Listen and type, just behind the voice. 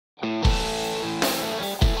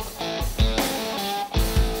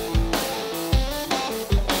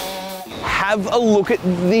Have a look at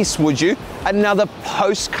this, would you? Another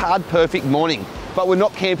postcard perfect morning. But we're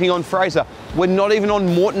not camping on Fraser. We're not even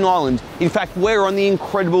on Moreton Island. In fact, we're on the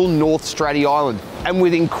incredible North Straddie Island. And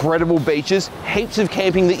with incredible beaches, heaps of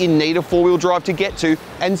camping that you need a four-wheel drive to get to,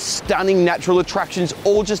 and stunning natural attractions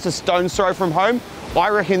all just a stone's throw from home, I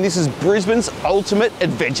reckon this is Brisbane's ultimate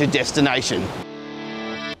adventure destination.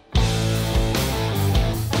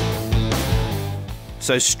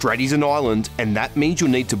 So Straddie's an island, and that means you'll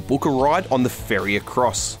need to book a ride on the ferry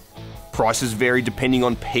across. Prices vary depending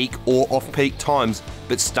on peak or off-peak times,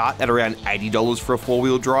 but start at around $80 for a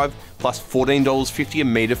four-wheel drive, plus $14.50 a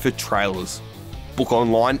metre for trailers. Book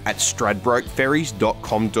online at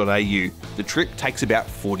stradbrokeferries.com.au. The trip takes about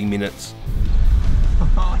 40 minutes.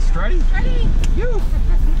 Straddie? Straddie! You!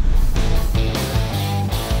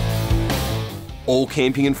 All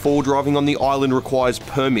camping and four driving on the island requires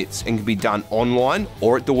permits and can be done online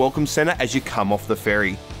or at the Welcome Centre as you come off the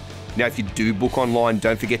ferry. Now, if you do book online,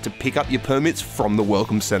 don't forget to pick up your permits from the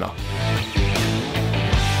Welcome Centre.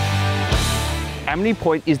 Amity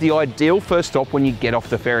Point is the ideal first stop when you get off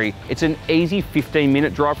the ferry. It's an easy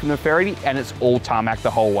 15-minute drive from the ferry and it's all tarmac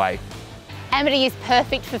the whole way. Amity is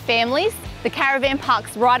perfect for families. The caravan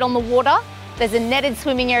park's right on the water. There's a netted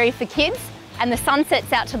swimming area for kids, and the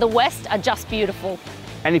sunsets out to the west are just beautiful.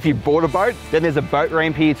 And if you bought a boat, then there's a boat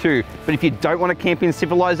ramp here too. But if you don't want to camp in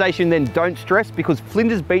civilization, then don't stress, because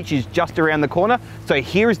Flinders Beach is just around the corner. So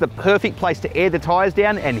here is the perfect place to air the tyres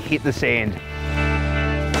down and hit the sand.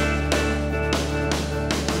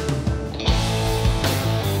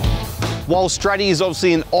 While Straddie is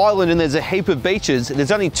obviously an island and there's a heap of beaches,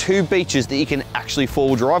 there's only two beaches that you can actually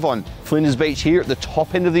four-wheel drive on. Flinders Beach here at the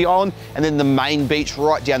top end of the island, and then the main beach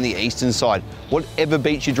right down the eastern side. Whatever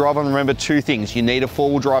beach you drive on, remember two things. You need a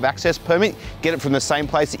four-wheel drive access permit, get it from the same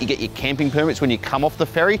place that you get your camping permits when you come off the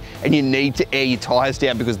ferry, and you need to air your tyres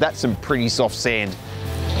down because that's some pretty soft sand.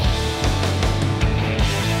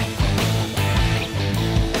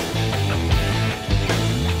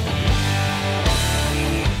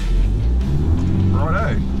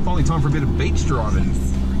 Finally time for a bit of beach driving.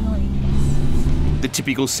 The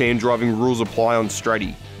typical sand driving rules apply on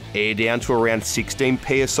Straddie. Air down to around 16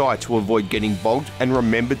 psi to avoid getting bogged, and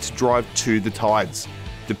remember to drive to the tides.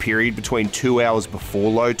 The period between 2 hours before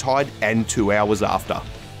low tide and 2 hours after.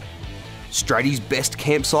 Straddie's best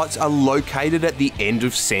campsites are located at the end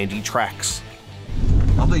of sandy tracks.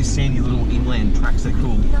 Love these sandy little inland tracks, they're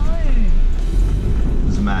cool. No.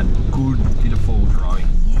 This is mad. Good bit of four-wheel driving.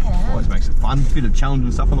 Yeah. Always makes it fun. Bit of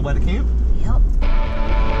challenging stuff on the way to camp. Yep.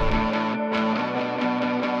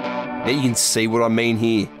 Now you can see what I mean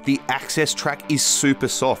here. The access track is super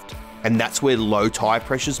soft, and that's where low tire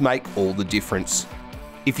pressures make all the difference.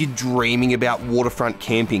 If you're dreaming about waterfront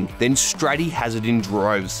camping, then Straddie has it in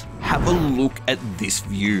droves. Have a look at this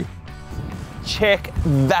view. Check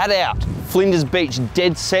that out. Flinders Beach,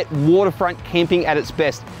 dead set waterfront camping at its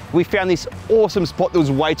best. We found this awesome spot that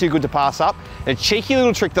was way too good to pass up. And a cheeky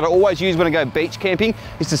little trick that I always use when I go beach camping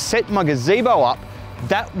is to set my gazebo up.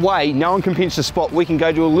 That way, no one can pinch the spot. We can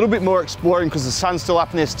go do a little bit more exploring because the sun's still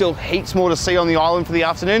up and there's still heaps more to see on the island for the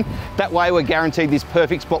afternoon. That way, we're guaranteed this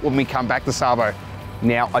perfect spot when we come back to Sabo.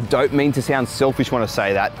 Now, I don't mean to sound selfish when I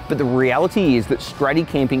say that, but the reality is that Straddie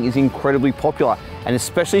camping is incredibly popular. And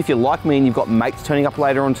especially if you're like me and you've got mates turning up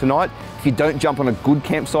later on tonight, if you don't jump on a good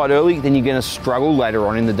campsite early, then you're going to struggle later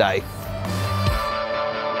on in the day.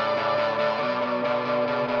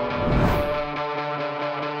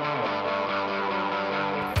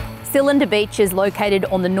 Cylinder Beach is located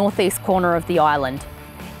on the northeast corner of the island.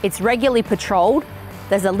 It's regularly patrolled,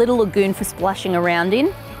 there's a little lagoon for splashing around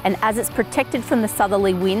in, and as it's protected from the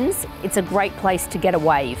southerly winds, it's a great place to get a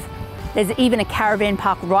wave. There's even a caravan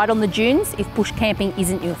park right on the dunes if bush camping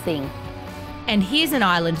isn't your thing. And here's an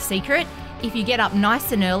island secret. If you get up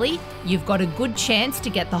nice and early, you've got a good chance to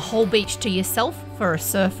get the whole beach to yourself for a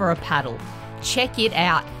surf or a paddle. Check it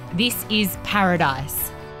out. This is paradise.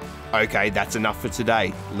 Okay, that's enough for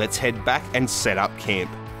today. Let's head back and set up camp.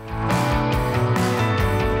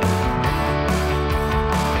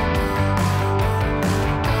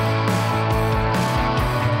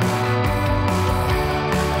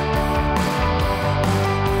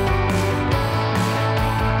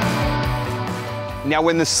 Now,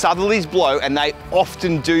 when the southerlies blow, and they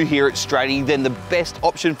often do here at Straddie, then the best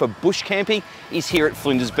option for bush camping is here at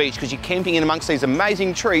Flinders Beach, because you're camping in amongst these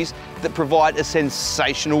amazing trees that provide a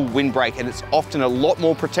sensational windbreak, and it's often a lot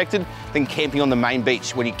more protected than camping on the main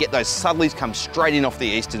beach when you get those southerlies come straight in off the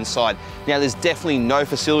eastern side. Now, there's definitely no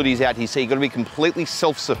facilities out here, so you've got to be completely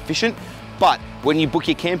self-sufficient. But when you book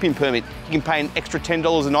your camping permit, you can pay an extra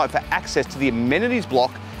 $10 a night for access to the amenities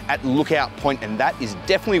block at Lookout Point, and that is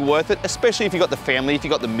definitely worth it, especially if you've got the family, if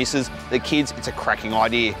you've got the missus, the kids. It's a cracking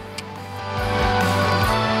idea.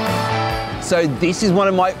 So this is one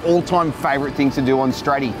of my all-time favourite things to do on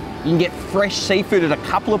Straddie. You can get fresh seafood at a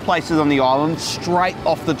couple of places on the island straight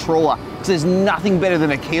off the trawler. So there's nothing better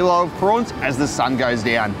than a kilo of prawns as the sun goes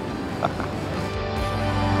down.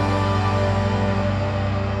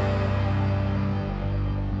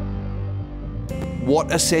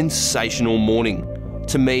 What a sensational morning.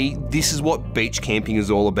 To me, this is what beach camping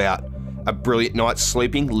is all about. A brilliant night's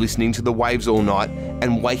sleeping, listening to the waves all night,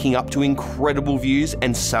 and waking up to incredible views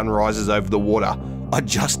and sunrises over the water. I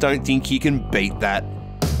just don't think you can beat that.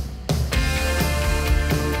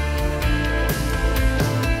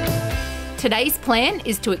 Today's plan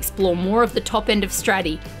is to explore more of the top end of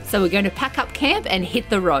Straddie, so we're going to pack up camp and hit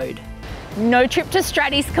the road. No trip to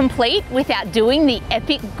Straddie's complete without doing the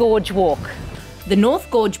epic gorge walk. The North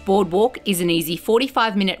Gorge Boardwalk is an easy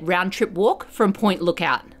 45-minute round-trip walk from Point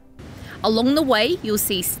Lookout. Along the way, you'll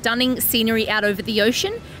see stunning scenery out over the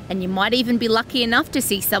ocean, and you might even be lucky enough to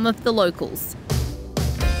see some of the locals.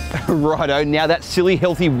 Righto, now that silly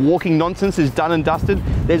healthy walking nonsense is done and dusted,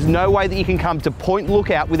 there's no way that you can come to Point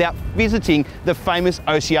Lookout without visiting the famous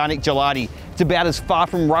Oceanic Gelati. It's about as far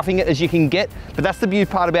from roughing it as you can get, but that's the beauty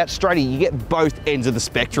part about Straddie, you get both ends of the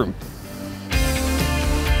spectrum.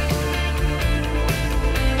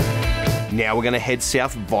 Now we're going to head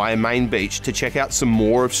south via Main Beach to check out some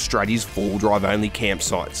more of Straddie's four-wheel drive only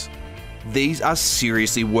campsites. These are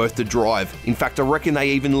seriously worth the drive. In fact, I reckon they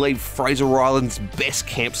even leave Fraser Island's best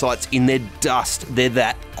campsites in their dust. They're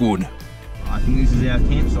that good. I think this is our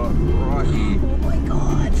campsite right here. Oh my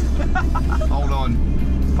God. Hold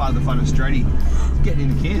on, it's part of the fun of Straddie. It's getting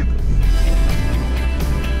into camp.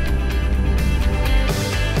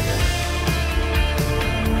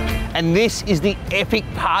 And this is the epic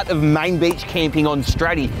part of Main Beach camping on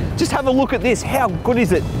Straddie. Just have a look at this, how good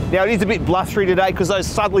is it? Now it is a bit blustery today because those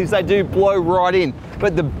southerlies, they do blow right in.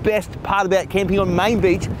 But the best part about camping on Main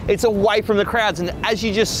Beach, it's away from the crowds. And as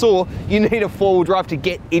you just saw, you need a four-wheel drive to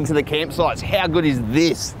get into the campsites. How good is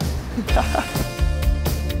this?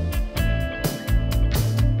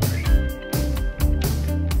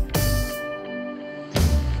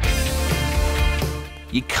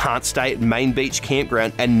 You can't stay at Main Beach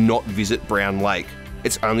Campground and not visit Brown Lake.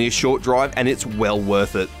 It's only a short drive and it's well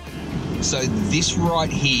worth it. So this right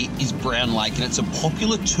here is Brown Lake, and it's a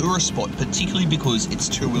popular tourist spot, particularly because it's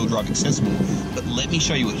two-wheel drive accessible. But let me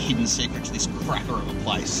show you a hidden secret to this cracker of a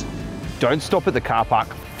place. Don't stop at the car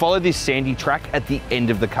park. Follow this sandy track at the end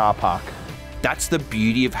of the car park. That's the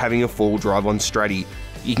beauty of having a four-wheel drive on Straddie.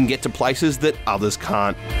 You can get to places that others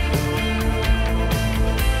can't.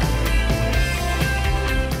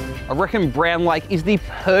 I reckon Brown Lake is the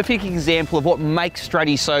perfect example of what makes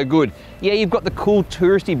Straddie so good. Yeah, you've got the cool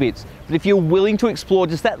touristy bits, but if you're willing to explore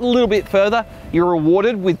just that little bit further, you're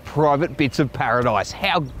rewarded with private bits of paradise.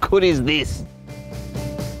 How good is this?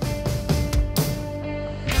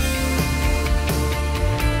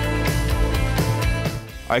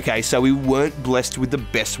 Okay, so we weren't blessed with the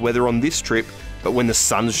best weather on this trip, but when the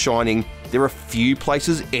sun's shining, there are few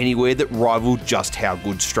places anywhere that rival just how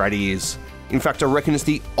good Straddie is. In fact, I reckon it's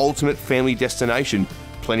the ultimate family destination.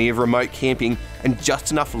 Plenty of remote camping and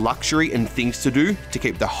just enough luxury and things to do to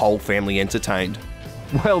keep the whole family entertained.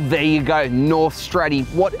 Well, there you go, North Straddie.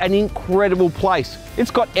 What an incredible place.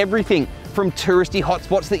 It's got everything from touristy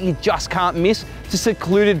hotspots that you just can't miss to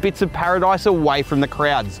secluded bits of paradise away from the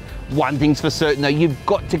crowds. One thing's for certain though, you've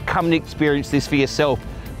got to come and experience this for yourself.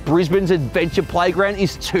 Brisbane's adventure playground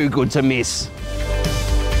is too good to miss.